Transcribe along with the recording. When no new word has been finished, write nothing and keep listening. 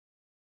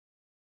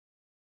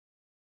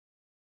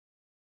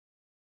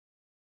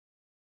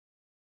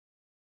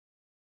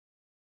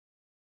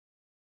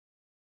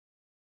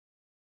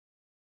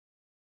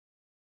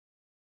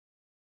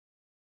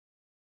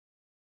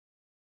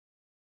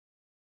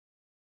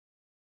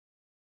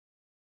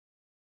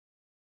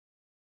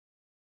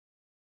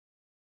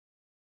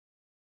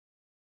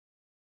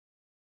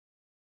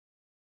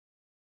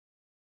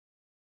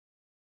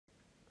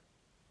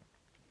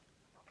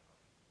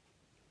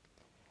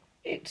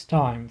It's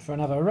time for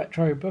another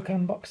retro book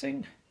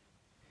unboxing.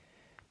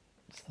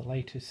 It's the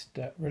latest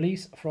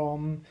release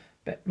from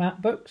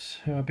Bitmap Books,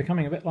 who are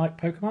becoming a bit like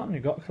Pokemon.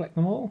 You've got to collect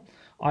them all.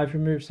 I've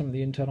removed some of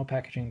the internal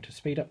packaging to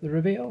speed up the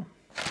reveal.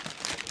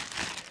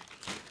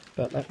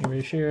 But let me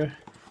reassure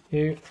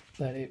you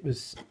that it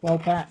was well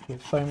packed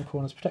with foam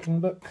corners protecting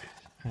the book.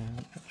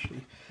 And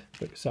actually, the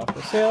book itself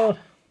was sealed.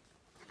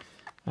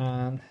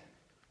 And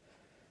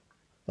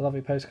the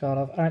lovely postcard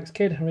of Alex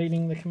Kidd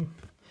reading the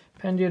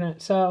Compendium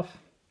itself.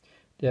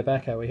 Dear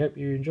Becca, we hope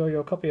you enjoy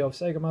your copy of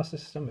Sega Master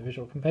System, a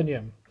visual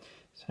compendium.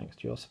 It's thanks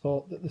to your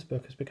support that this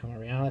book has become a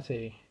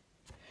reality.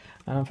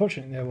 And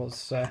unfortunately there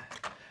was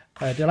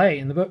a delay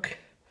in the book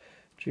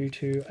due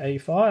to a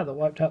fire that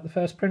wiped out the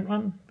first print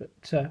run, but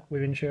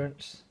with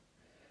insurance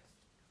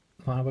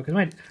the final book is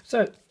made.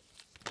 So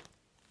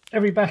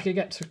every backer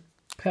gets a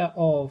pair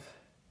of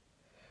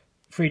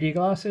 3D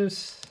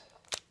glasses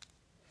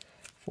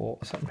for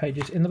certain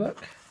pages in the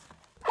book.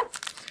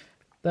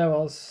 There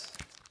was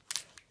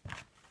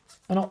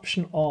an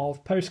option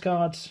of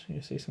postcards.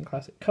 You see some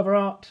classic cover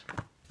art,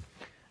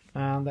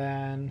 and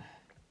then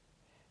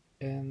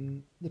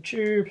in the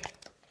tube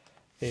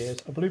is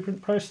a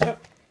blueprint poster,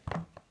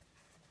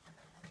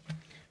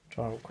 which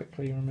I will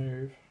quickly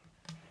remove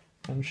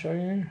and show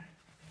you.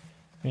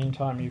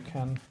 Meantime, you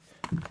can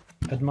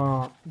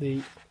admire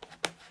the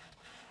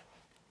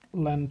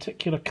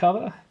lenticular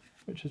cover,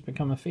 which has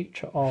become a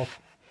feature of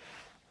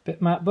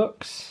Bitmap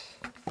Books.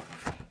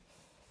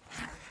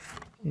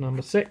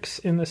 Number 6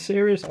 in the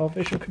series of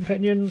visual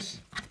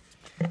compendiums.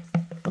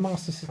 The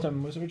Master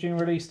System was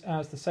originally released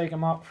as the Sega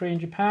Mark III in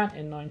Japan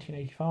in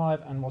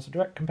 1985 and was a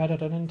direct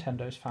competitor to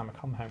Nintendo's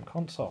Famicom home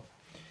console.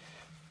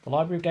 The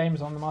library of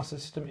games on the Master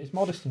System is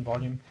modest in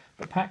volume,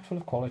 but packed full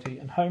of quality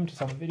and home to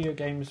some of video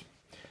games'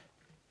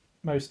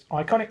 most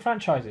iconic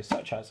franchises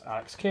such as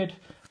Alex Kidd,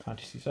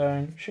 Fantasy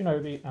Zone,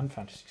 Shinobi and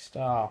Phantasy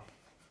Star.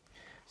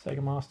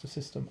 Sega Master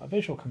System, a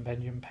visual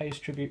compendium, pays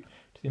tribute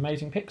to the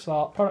amazing pixel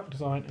art, product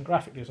design and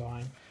graphic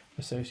design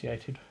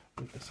associated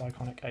with this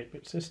iconic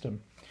 8-bit system.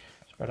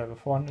 Spread over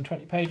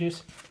 420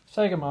 pages,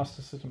 Sega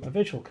Master System, a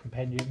visual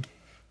compendium,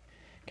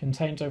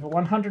 contains over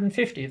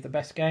 150 of the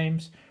best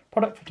games,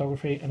 product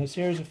photography and a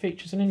series of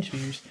features and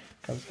interviews,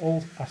 covers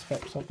all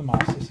aspects of the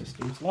Master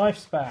System's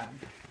lifespan.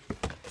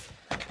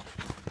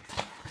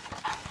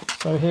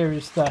 So here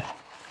is the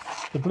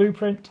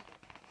blueprint.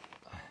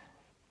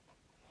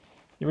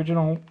 The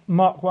original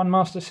Mark I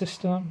Master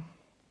System.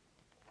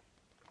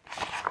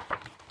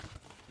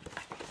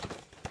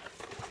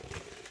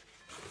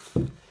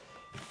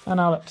 And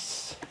now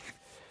let's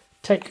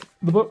take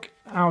the book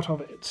out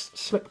of its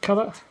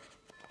slipcover.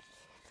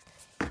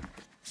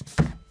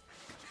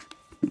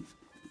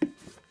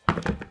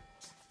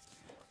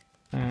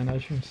 And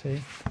as you can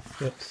see,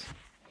 it's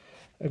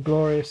a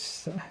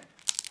glorious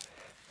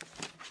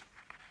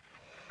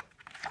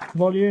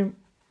volume.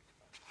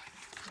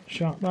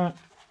 Sharp back.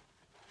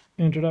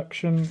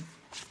 Introduction,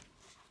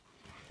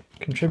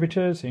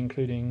 contributors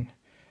including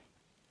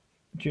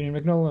Junior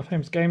Mignall, a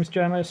famous games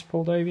journalist,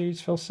 Paul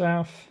Davies, Phil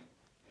South,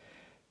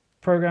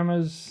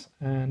 programmers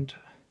and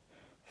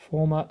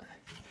former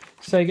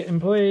Sega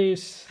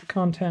employees,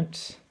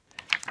 contents,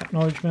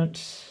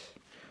 acknowledgements,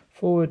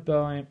 foreword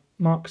by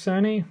Mark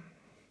Cerny,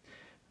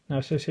 now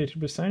associated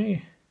with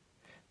Sony,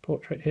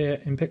 portrait here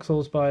in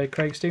pixels by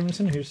Craig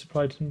Stevenson, who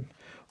supplied some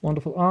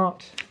wonderful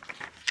art.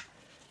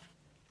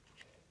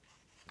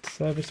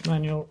 Service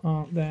manual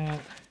art there.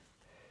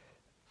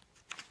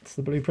 It's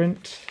the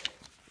blueprint.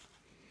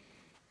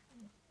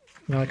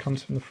 The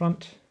icons from the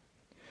front.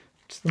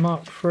 It's the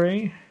Mark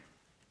III.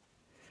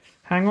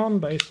 Hang On,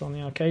 based on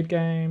the arcade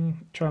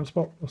game.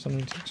 Transport, also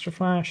known as Extra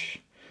Flash.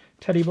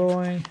 Teddy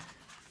Boy.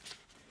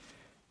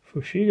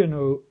 Fushiga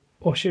no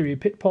Oshiri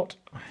Pitpot.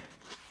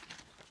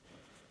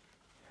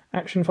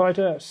 Action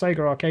Fighter, Sega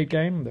arcade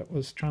game that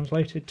was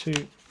translated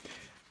to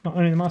not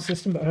only the Master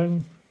System but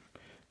home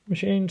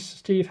machines.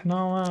 Steve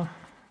Hanawa.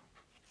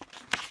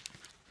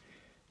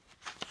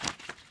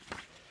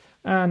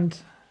 And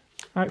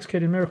Alex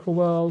Kidd in Miracle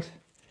World.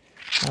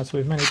 As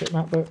with many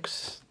Bitmap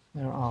books,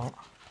 there are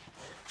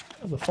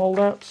the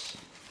foldouts.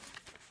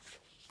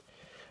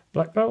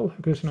 Black Bell,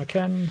 Hokuto no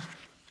Ken.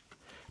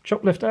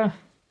 Choplifter.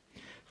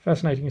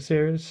 Fascinating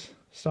series.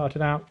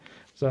 Started out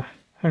as a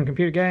home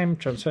computer game,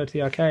 transferred to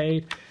the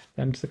arcade,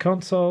 then to the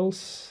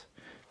consoles.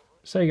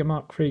 Sega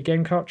Mark III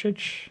game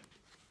cartridge.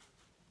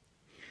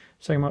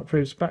 Sega Mark III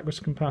is backwards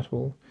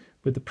compatible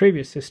with the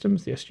previous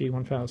systems, the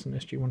SG-1000 and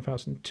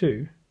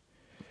SG-1002.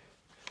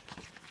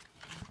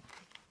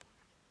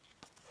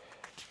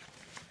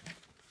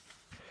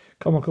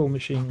 Comical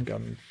Machine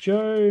Gun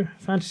Joe,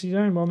 Fantasy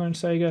Zone, well-known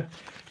Sega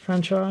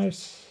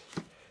franchise,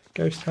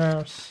 Ghost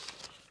House,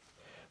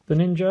 The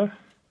Ninja,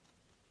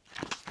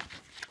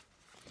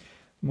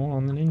 more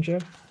on The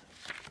Ninja,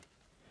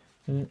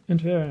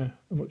 Interviewer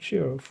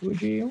Muchiro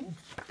Fuji,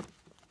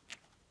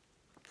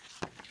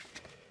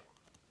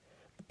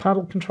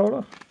 Paddle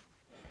Controller,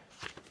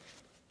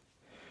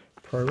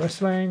 Pro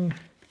Wrestling,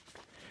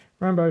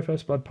 Rambo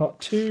First Blood Part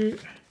 2,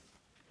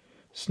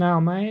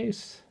 Snail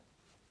Maze,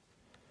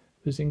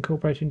 was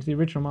incorporated into the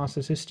original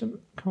Master System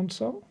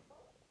console.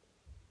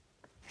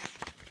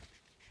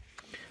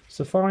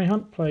 Safari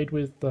Hunt played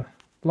with the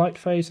light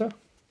phaser.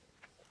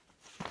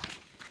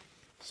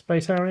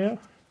 Space Harrier.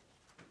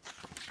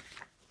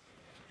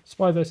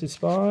 Spy vs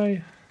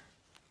Spy.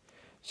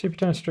 Super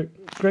Tennis,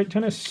 Great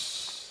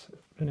Tennis,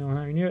 depending on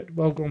how you knew it.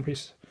 World Grand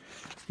Prix,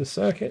 The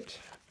Circuit.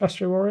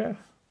 Astro Warrior.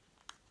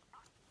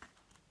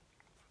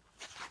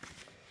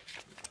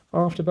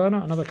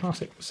 Afterburner, another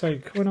classic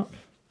Sega coin-op.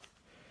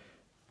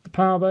 The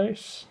Power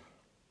Base.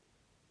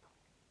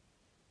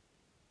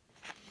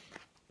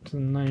 It's the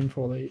name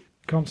for the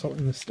console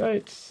in the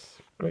States.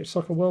 Great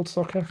Soccer, World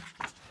Soccer.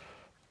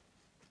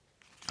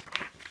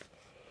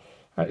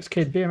 Alex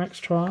Kidd BMX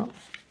Trial.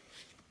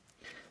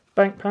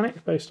 Bank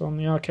Panic, based on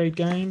the arcade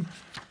game.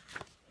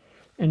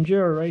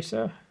 Enduro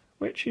Racer,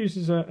 which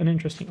uses an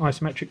interesting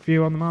isometric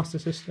view on the Master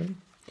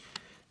System.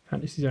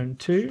 Fantasy Zone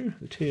 2,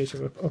 The Tears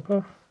of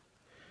Upper.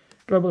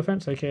 Global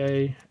Offense,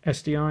 aka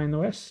SDI in the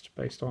West,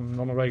 based on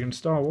Ronald Reagan's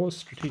Star Wars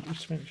Strategic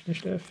Defense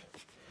Initiative.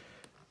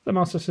 The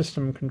Master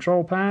System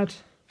Control Pad.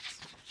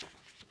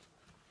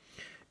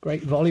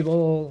 Great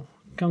Volleyball,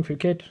 Kung Fu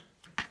Kid,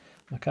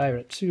 Makai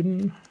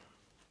Retsuden.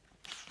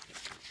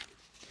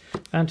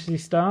 Phantasy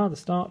Star, the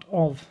start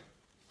of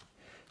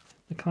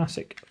the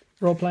classic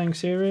role-playing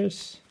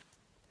series.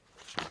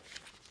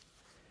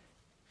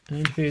 An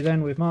interview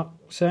then with Mark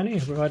Cerny,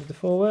 who provided the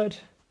foreword.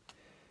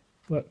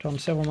 Worked on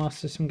several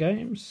Master System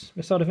games.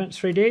 Missile Defense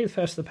 3D, the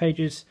first of the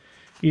pages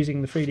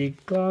using the 3D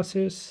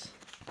glasses.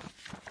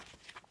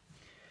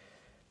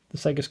 The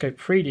Sega Scope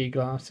 3D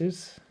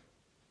glasses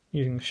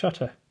using the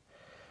shutter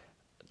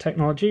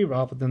technology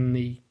rather than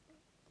the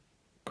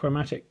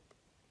chromatic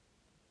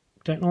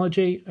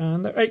technology,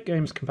 and there are 8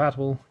 games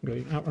compatible,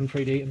 including Outrun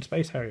 3D and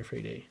Space Harrier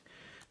 3D.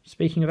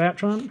 Speaking of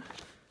Outrun,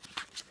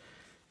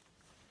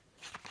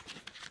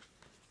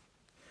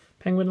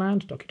 Penguin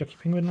Land, Doki Doki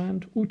Penguin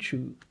Land,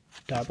 Uchu,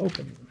 Dab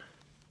Open.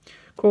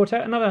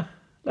 Quartet, another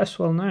less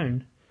well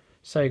known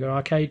Sega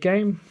arcade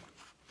game.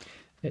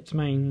 Its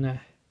main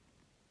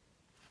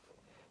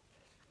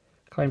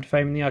claim to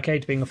fame in the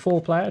arcade being a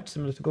 4-player,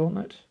 similar to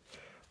Gauntlet.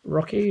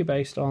 Rocky,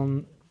 based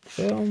on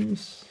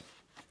films.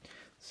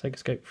 Sega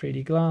Scope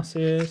 3D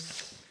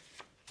glasses.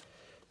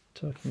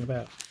 Talking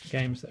about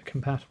games that are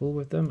compatible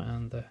with them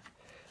and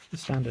the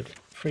standard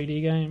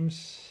 3D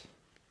games.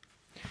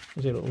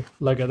 There's a little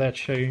logo there to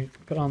show you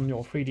put on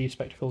your 3D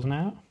spectacles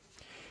now.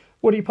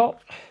 Woody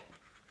Pop.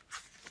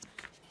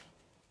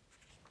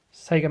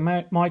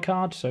 Sega My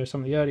Card, so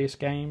some of the earliest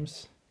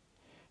games.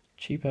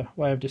 Cheaper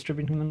way of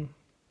distributing them.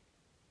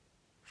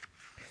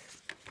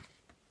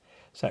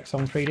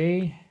 Saxon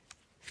 3D.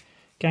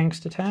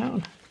 Gangster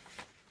Town.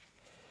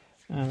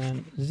 And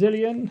then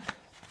Zillion,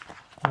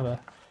 another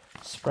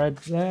spread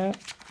there.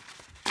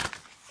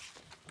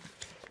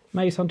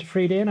 Maze Hunter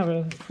 3D,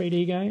 another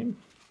 3D game.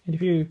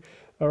 Interview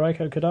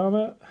Oriko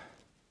Kodama,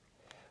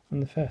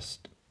 and the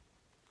first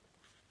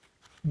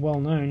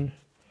well-known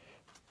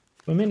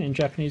women in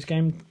Japanese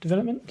game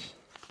development.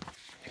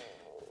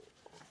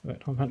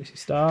 Worked on Fantasy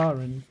Star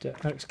and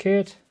Alex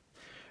Kidd.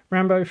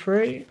 Rambo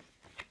 3,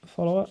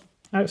 follow-up.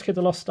 Alex Kidd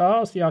The Lost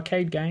Stars, the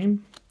arcade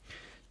game,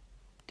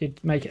 did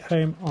make it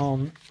home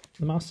on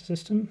the Master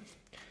System.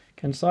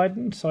 Ken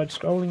Seiden,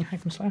 side-scrolling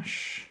hack and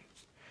slash.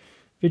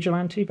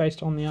 Vigilante,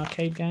 based on the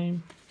arcade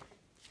game.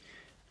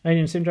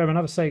 Alien Syndrome,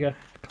 another Sega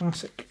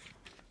classic.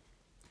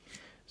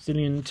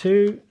 Zillion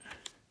 2.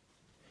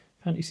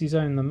 Fantasy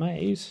Zone The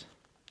Maze,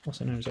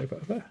 also known as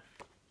Opa.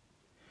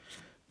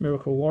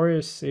 Miracle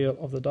Warriors, Seal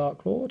of the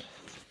Dark Lord.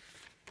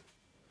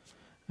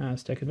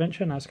 Aztec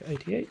Adventure, Nazca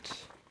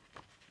 88.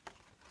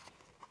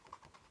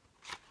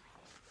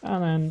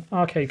 And then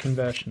arcade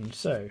conversions,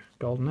 so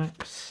Golden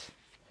Axe,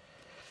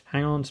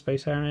 Hang On,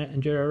 Space Harrier,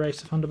 Enduro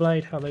Racer,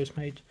 Thunderblade, how those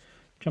made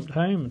Jumped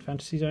Home, and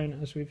Fantasy Zone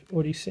as we've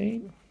already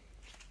seen.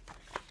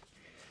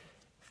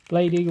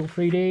 Blade Eagle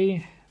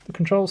 3D, the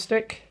control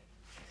stick,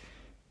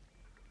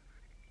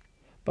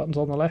 buttons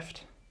on the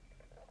left.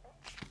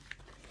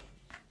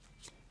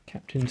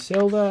 Captain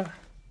Silver,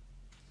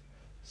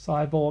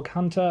 Cyborg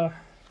Hunter,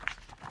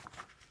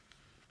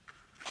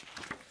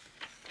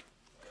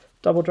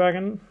 Double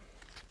Dragon.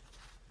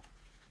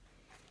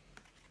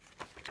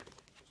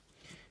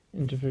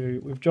 Interview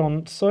with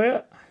John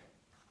Sawyer,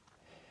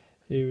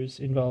 who was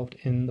involved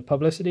in the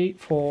publicity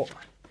for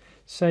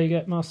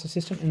Sega Master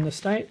System in the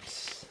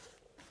States.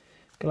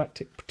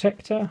 Galactic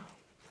Protector,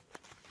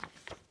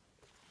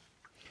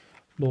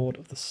 Lord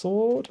of the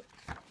Sword,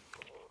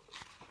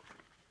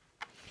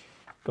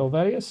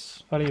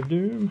 Golvelius, Valley of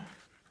Doom,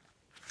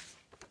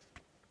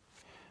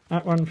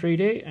 Outrun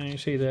 3D, and you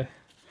see the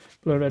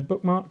blue-red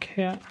bookmark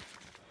here,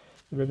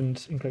 the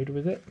ribbons included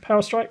with it.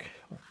 Power Strike,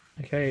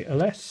 aka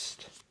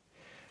Aleste.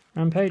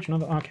 Rampage,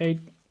 another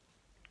arcade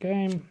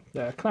game.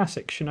 The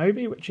classic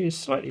Shinobi, which is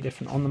slightly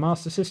different on the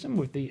Master System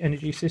with the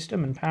energy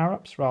system and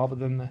power-ups rather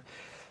than the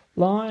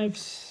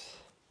lives.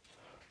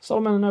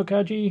 Solomon and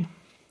Okaji,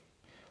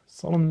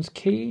 Solomon's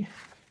Key,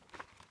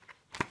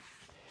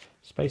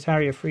 Space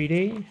Harrier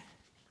 3D,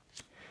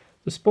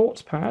 the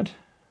Sports Pad,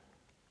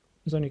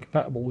 is only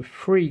compatible with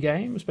 3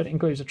 games, but it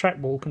includes a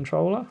trackball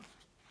controller.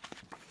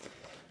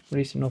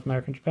 Released in North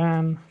America and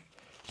Japan.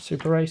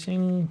 Super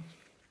Racing,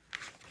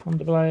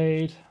 Honda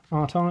Blade,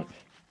 R-Type,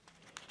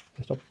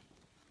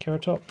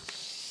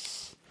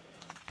 Keratops,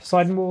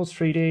 Poseidon Wars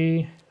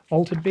 3D,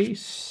 Altered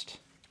Beast,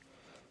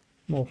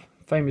 more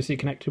famously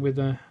connected with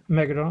the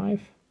Mega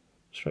Drive,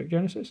 Stroke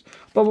Genesis,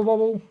 Bobble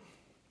Bobble,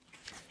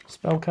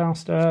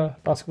 Spellcaster,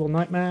 Basketball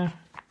Nightmare,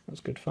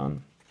 that's good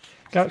fun,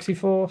 Galaxy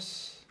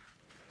Force,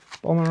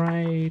 Bomber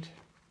Raid,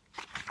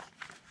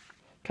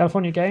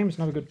 California Games,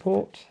 another good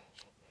port,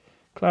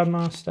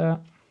 Cloudmaster,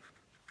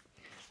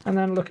 and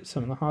then look at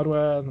some of the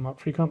hardware, the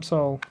Mark III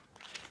console,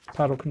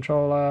 paddle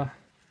controller,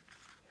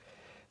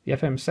 the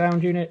FM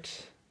sound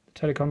unit, the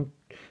Telecom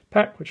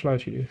pack, which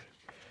allows you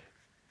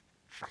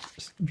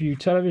to view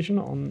television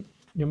on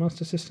your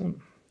Master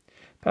System,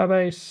 power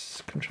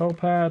base, control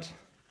pad,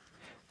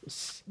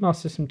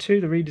 Master System 2,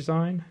 the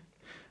redesign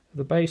of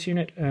the base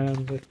unit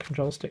and the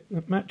control stick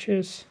that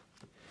matches,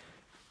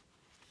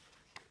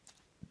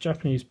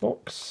 Japanese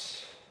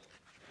box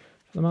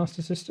for the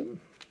Master System,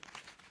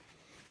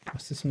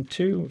 Master System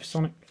 2 with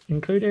Sonic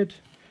included,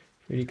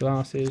 3D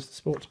glasses, the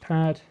sports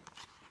pad,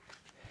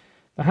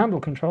 the handle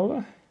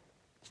controller,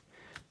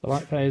 the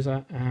light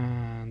phaser,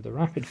 and the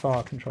rapid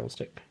fire control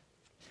stick.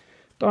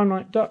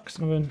 Dynamite Ducks,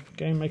 another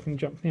game making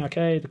jump in the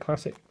arcade, the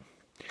classic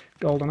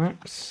Golden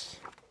Axe.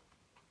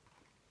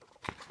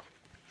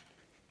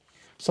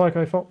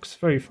 Psycho Fox,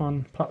 very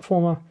fun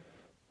platformer.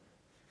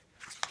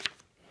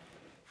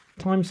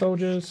 Time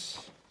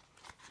Soldiers,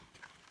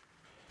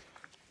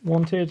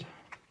 Wanted,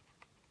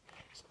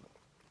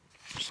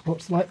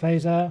 sports light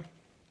phaser,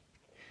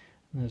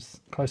 there's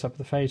a close up of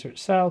the phaser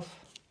itself.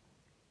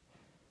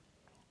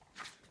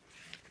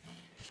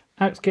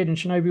 Alex Kidd and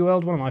Shinobi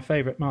World, one of my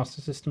favourite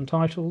Master System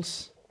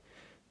titles.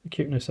 The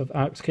cuteness of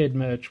Alex Kidd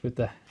merged with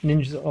the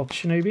ninjas of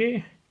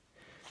Shinobi.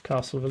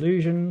 Castle of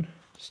Illusion,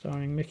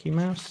 starring Mickey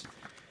Mouse.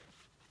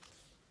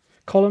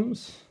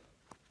 Columns.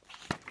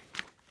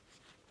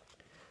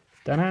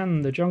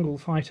 Danan, the Jungle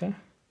Fighter.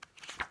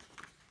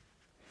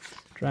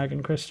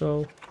 Dragon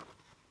Crystal.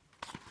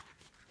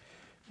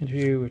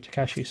 Interview with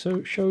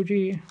Takashi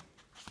Shoji.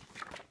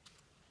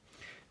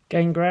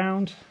 Game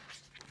Ground.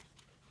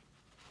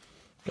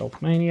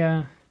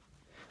 Golfmania,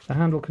 the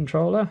handle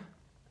controller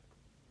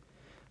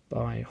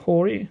by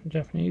Hori, the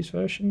Japanese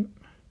version.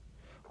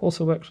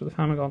 Also works with the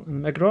Famicom and the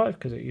Mega Drive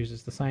because it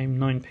uses the same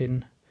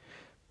 9-pin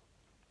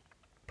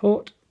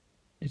port.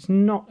 It's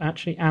not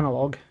actually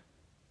analog,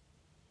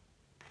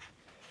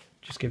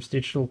 just gives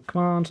digital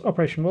commands.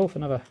 Operation Wolf,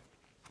 another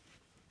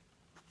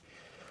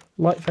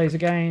light phaser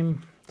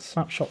game.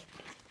 Snapshot,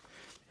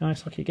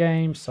 ice hockey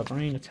game.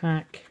 Submarine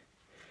Attack.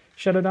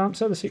 Shadow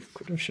Dancer, the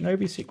Secret of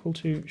Shinobi, sequel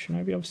to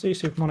Shinobi obviously,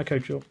 Super Monaco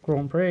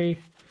Grand Prix,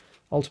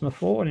 Ultima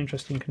 4, an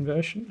interesting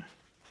conversion,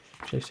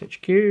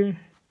 JSHQ,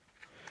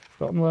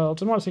 Forgotten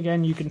Worlds, and once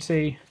again you can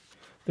see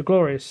the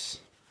glorious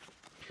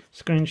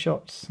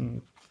screenshots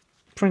and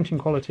printing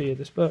quality of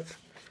this book.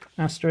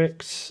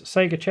 Asterix,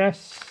 Sega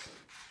Chess,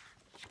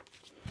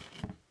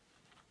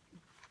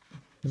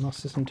 the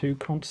Master System 2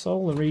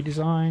 console, the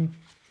redesign,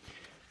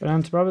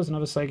 Bonanza Brothers,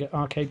 another Sega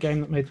arcade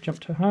game that made the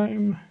jump to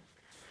home,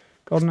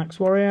 Golden Axe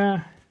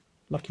Warrior,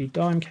 Lucky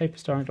Dime Caper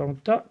starring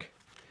Donald Duck.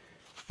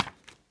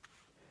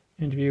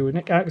 Interview with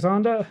Nick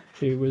Alexander,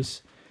 who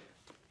was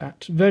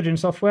at Virgin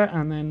Software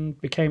and then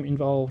became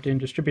involved in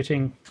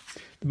distributing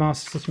the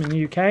Master System in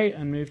the UK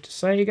and moved to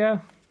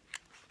Sega.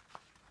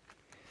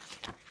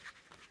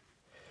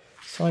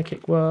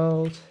 Psychic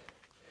World.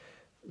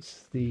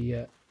 It's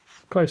the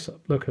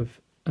close-up look of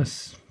a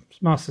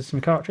Master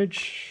System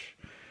cartridge.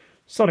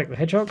 Sonic the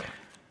Hedgehog.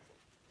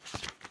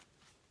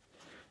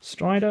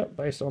 Strider,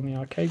 based on the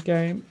arcade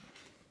game.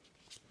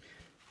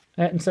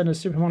 Ayrton Senna's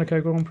Super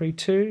Monaco Grand Prix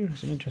 2.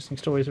 Some interesting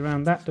stories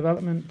around that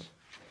development.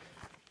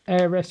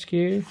 Air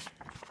Rescue.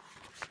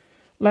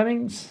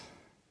 Lemmings.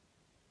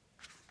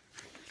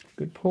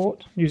 Good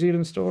port. New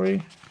Zealand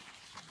story.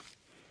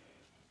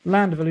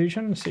 Land of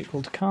Illusion, the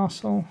sequel to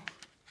Castle.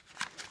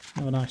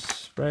 Have a nice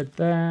spread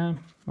there.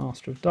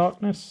 Master of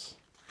Darkness.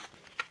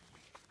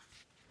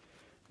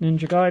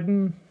 Ninja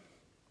Gaiden.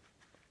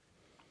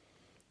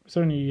 It's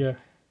only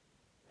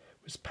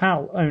was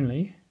PAL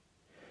only,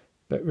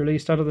 but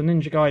released under the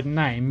Ninja Gaiden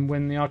name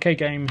when the arcade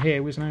game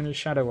here was known as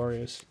Shadow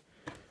Warriors.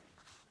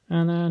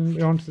 And then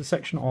we're on to the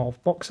section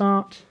of box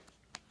art.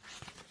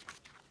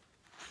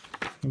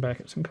 Looking back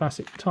at some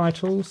classic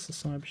titles, the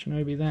Cyber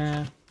Shinobi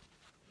there.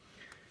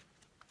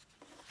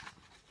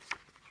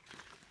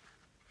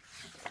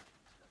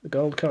 The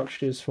gold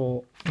cartridges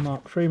for the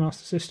Mark III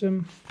Master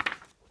System.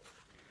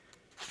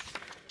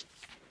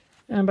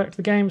 And back to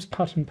the games,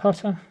 Putt and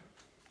Putter.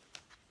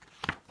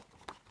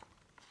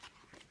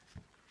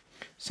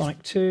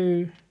 Sonic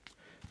 2,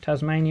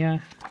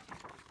 Tasmania,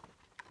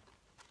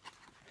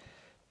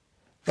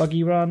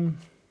 Buggy Run,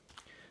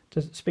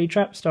 Desert Speed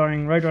Trap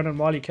starring Roadrunner and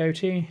Wile E.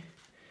 Coyote,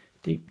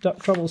 Deep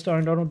Duck Trouble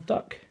starring Donald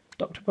Duck,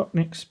 Dr.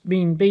 Potnick's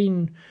Bean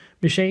Bean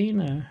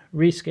Machine, a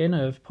reskin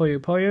of Puyo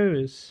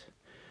Puyo as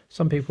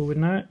some people would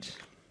know it,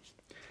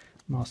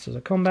 Masters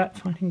of Combat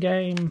fighting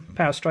game.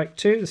 Power Strike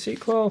 2, the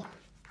sequel.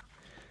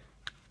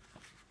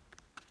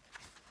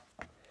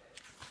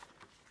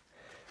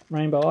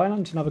 Rainbow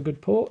Island, another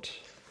good port.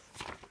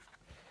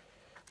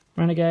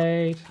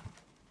 Renegade.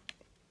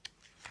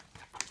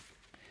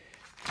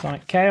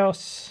 Sonic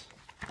Chaos.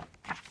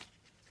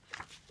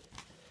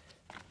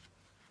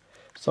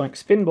 Sonic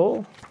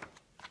Spinball.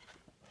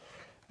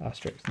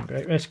 Asterix and the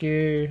Great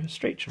Rescue.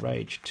 Streets of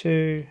Rage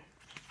 2.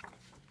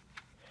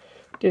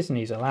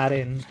 Disney's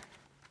Aladdin.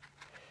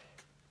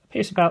 A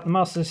piece about the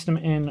Master System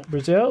in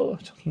Brazil,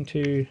 talking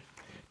to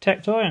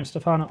Tectoy and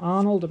Stefano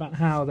Arnold about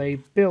how they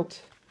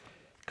built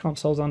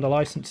consoles under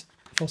license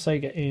for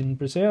Sega in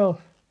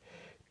Brazil.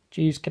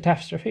 G's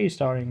Catastrophe,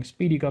 starring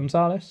Speedy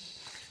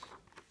Gonzales.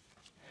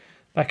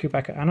 Baku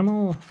Baku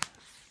Animal,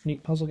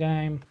 neat puzzle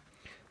game.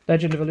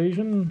 Legend of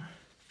Illusion,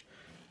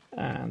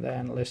 and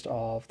then a list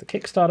of the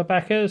Kickstarter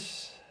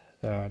backers.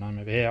 And I'm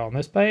over here on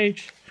this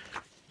page.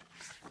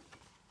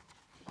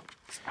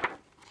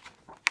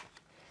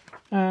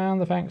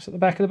 And the thanks at the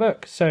back of the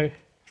book. So,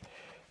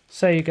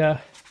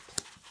 Sega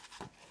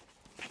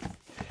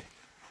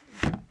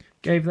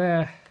gave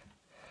their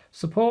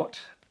support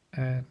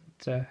and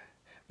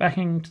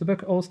backing to the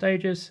book at all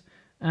stages,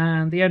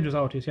 and the end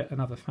result is yet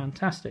another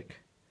fantastic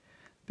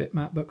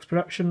Bitmap Books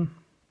production.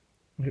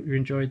 I hope you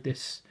enjoyed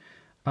this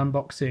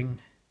unboxing,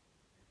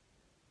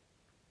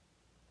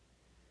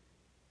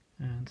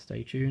 and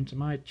stay tuned to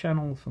my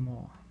channel for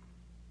more.